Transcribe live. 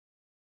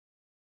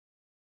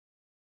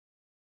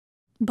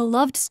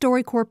Beloved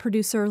StoryCorps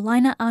producer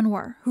Liyna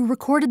Anwar, who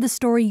recorded the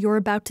story you're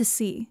about to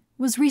see,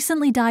 was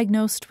recently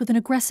diagnosed with an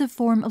aggressive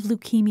form of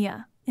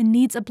leukemia and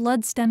needs a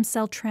blood stem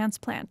cell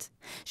transplant.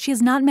 She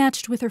is not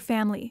matched with her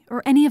family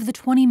or any of the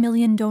 20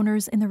 million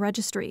donors in the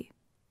registry.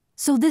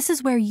 So this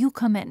is where you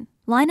come in.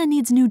 Liyna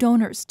needs new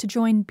donors to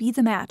join Be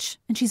the Match,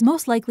 and she's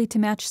most likely to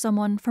match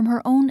someone from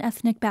her own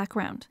ethnic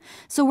background.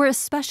 So we're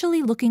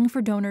especially looking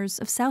for donors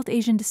of South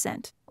Asian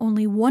descent.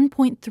 Only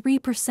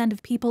 1.3%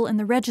 of people in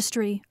the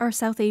registry are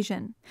South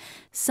Asian.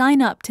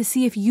 Sign up to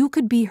see if you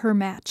could be her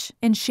match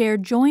and share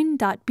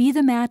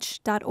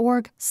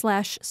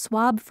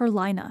join.bethematch.org/swab for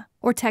Liyna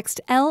or text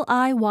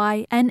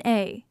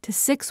LIYNA to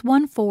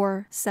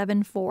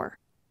 61474.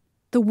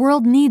 The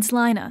world needs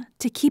Liyna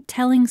to keep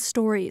telling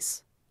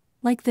stories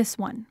like this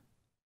one.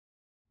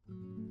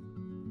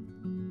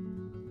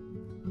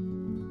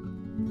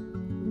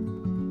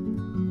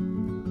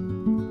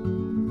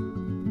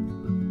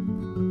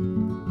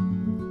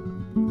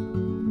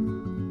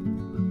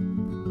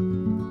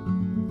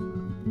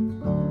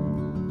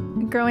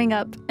 Growing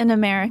up in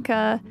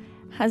America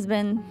has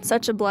been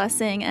such a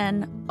blessing,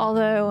 and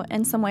although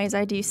in some ways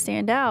I do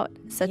stand out,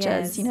 such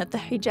as, the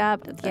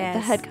hijab, the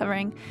head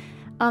covering,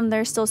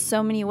 there's still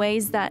so many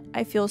ways that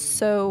I feel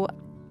so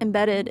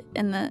embedded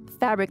in the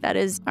fabric that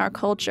is our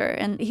culture,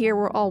 and here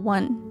we're all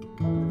one.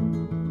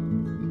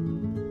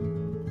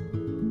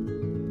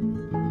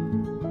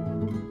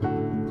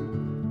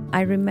 I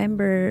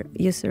remember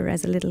Yusor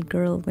as a little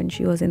girl when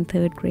she was in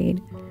 3rd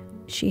grade.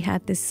 She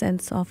had this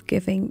sense of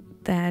giving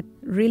that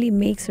really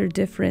makes her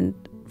different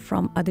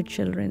from other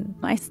children.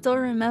 I still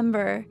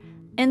remember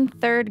in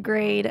 3rd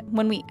grade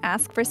when we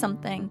asked for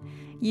something,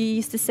 you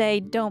used to say,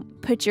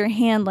 don't put your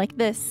hand like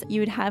this.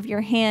 You would have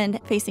your hand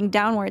facing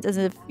downwards as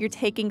if you're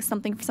taking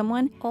something from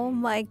someone. Oh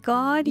my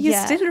God, you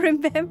still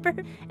remember?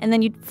 And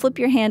then you'd flip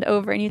your hand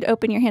over and you'd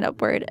open your hand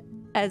upward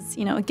as,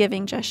 a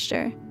giving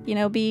gesture.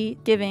 Be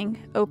giving,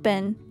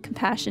 open,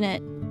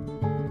 compassionate.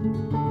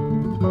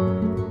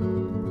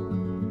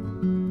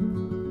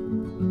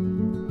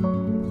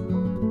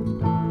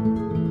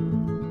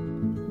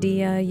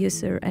 Dia,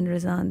 Yusor, and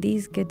Razan,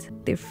 these kids,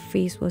 their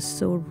face was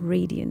so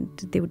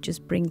radiant. They would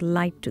just bring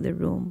light to the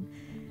room.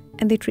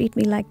 And they treat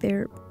me like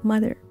their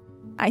mother.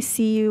 I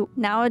see you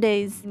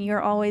nowadays, and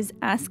you're always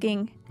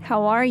asking,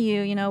 how are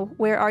you?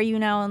 Where are you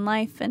now in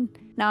life? And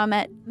now I'm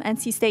at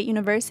NC State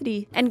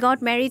University. And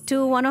got married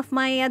to one of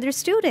my other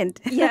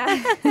students.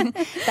 Yeah,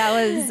 that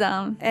was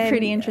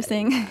pretty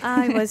interesting.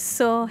 I was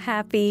so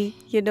happy,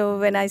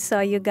 when I saw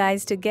you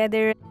guys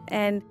together.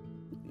 And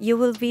you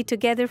will be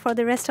together for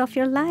the rest of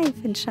your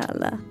life,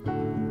 inshallah.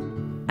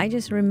 I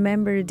just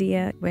remember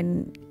Dia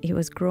when he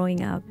was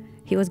growing up.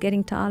 He was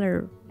getting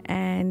taller,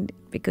 and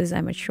because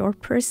I'm a short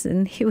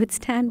person, he would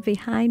stand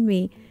behind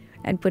me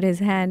and put his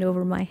hand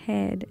over my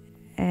head.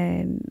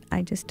 And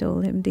I just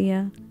told him,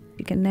 Dia,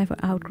 you can never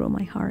outgrow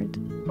my heart.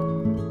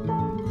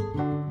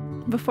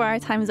 Before our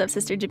time is up,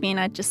 Sister Jabeen,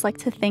 I'd just like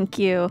to thank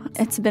you.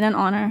 It's been an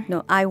honor.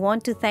 No, I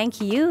want to thank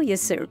you,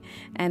 Yusor,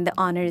 and the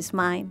honor is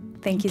mine.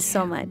 Thank you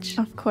so much.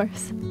 Of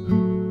course.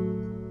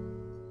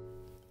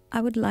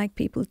 I would like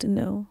people to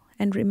know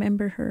and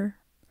remember her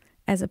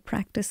as a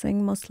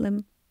practicing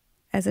Muslim,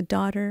 as a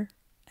daughter,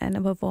 and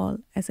above all,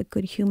 as a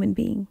good human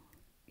being.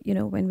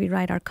 When we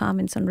write our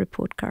comments on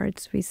report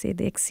cards, we say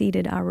they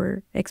exceeded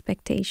our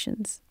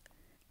expectations.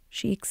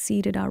 She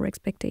exceeded our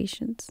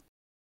expectations.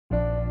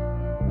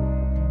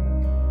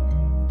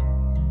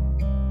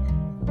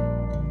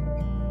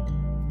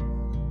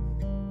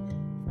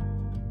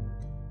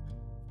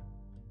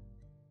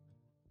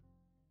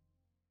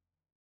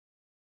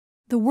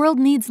 The world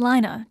needs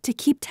Liyna to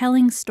keep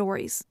telling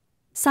stories.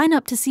 Sign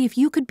up to see if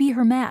you could be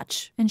her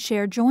match and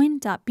share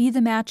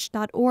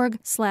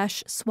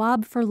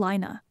join.bethematch.org/swab for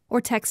Liyna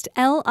or text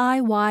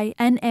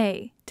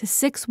LIYNA to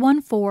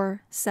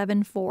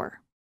 61474.